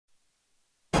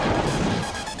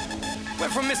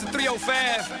went from Mr.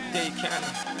 305, Dade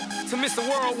County, to Mr.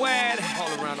 Worldwide,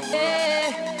 all around the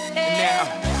world. And now,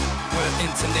 we're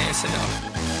international.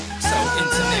 So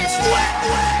international.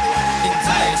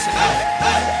 International.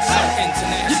 So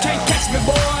international. You can't catch me,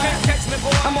 boy.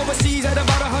 I'm overseas at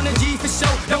about 100 G for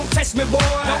show. Don't test me, boy.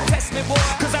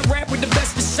 Cause I rap with the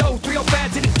best for show.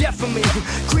 305 to the death of me.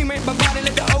 Cremate my body,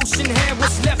 let the ocean have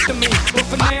what's left of me. But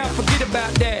for now, forget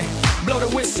about that. Blow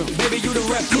the whistle, baby, you the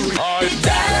referee. Oh,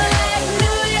 yeah.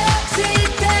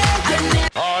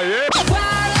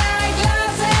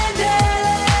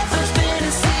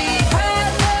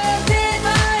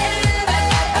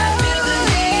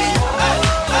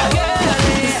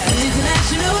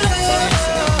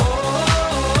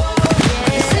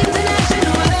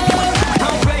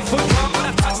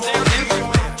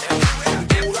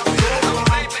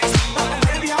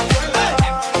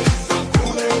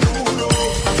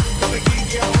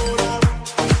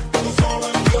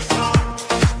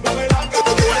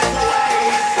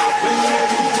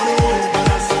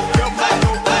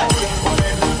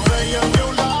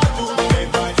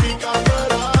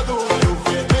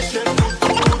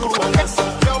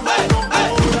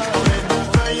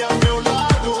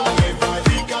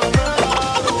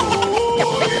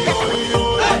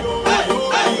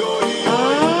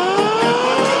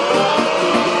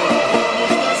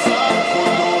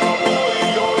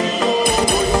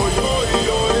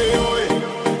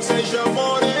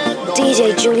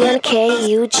 DJ Julian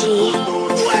K.U.G.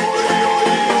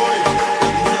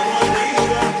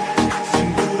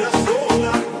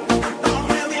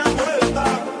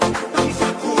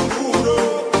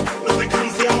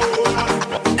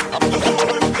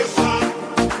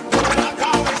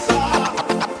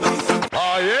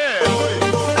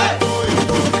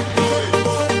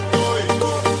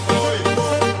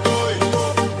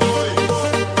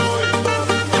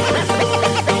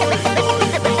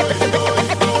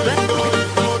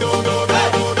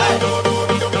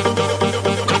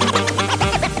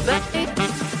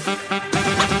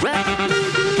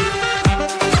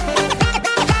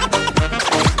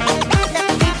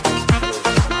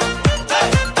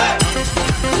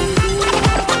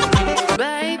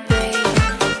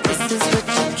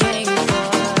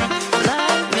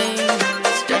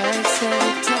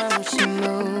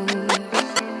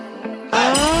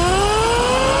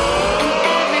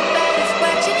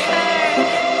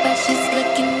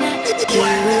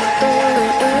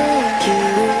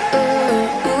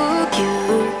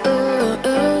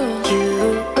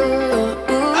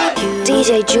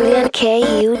 DJ Julian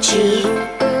K.U.G.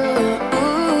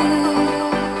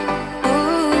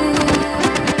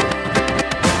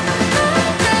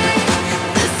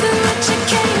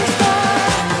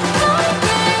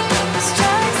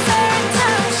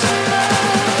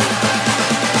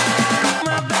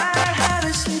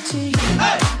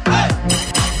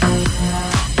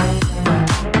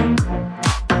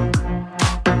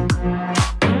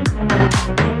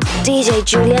 DJ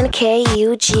Julian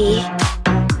K.U.G.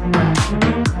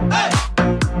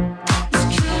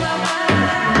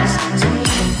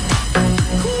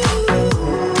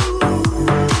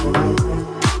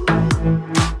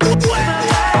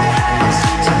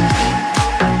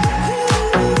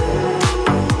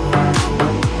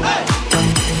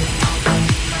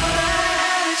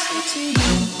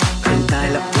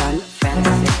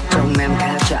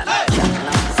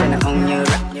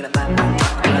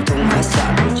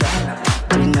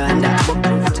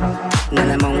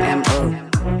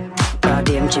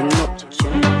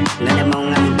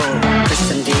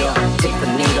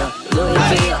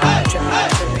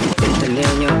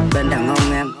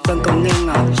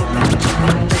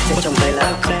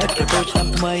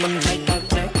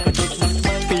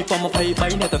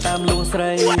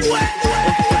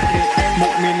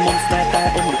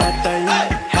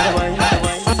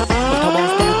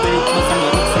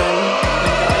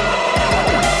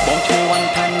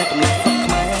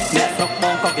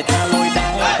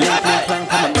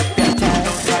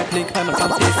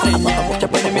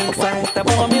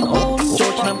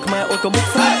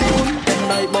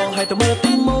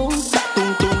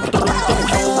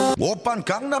 Oppan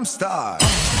Gangnam Style.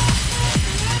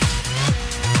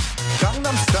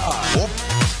 Gangnam Style.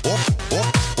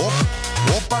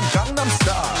 Oppan Gangnam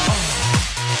Style.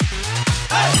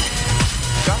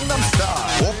 Gangnam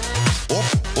Style.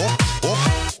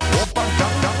 Oppan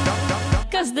Gangnam.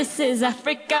 'Cause this is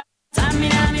Africa.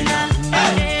 Samina mina,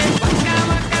 waka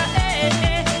waka,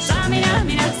 samina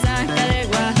mina,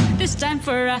 sakalegua. This time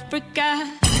for Africa.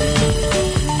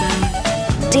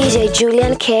 DJ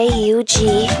Julian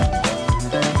K.U.G.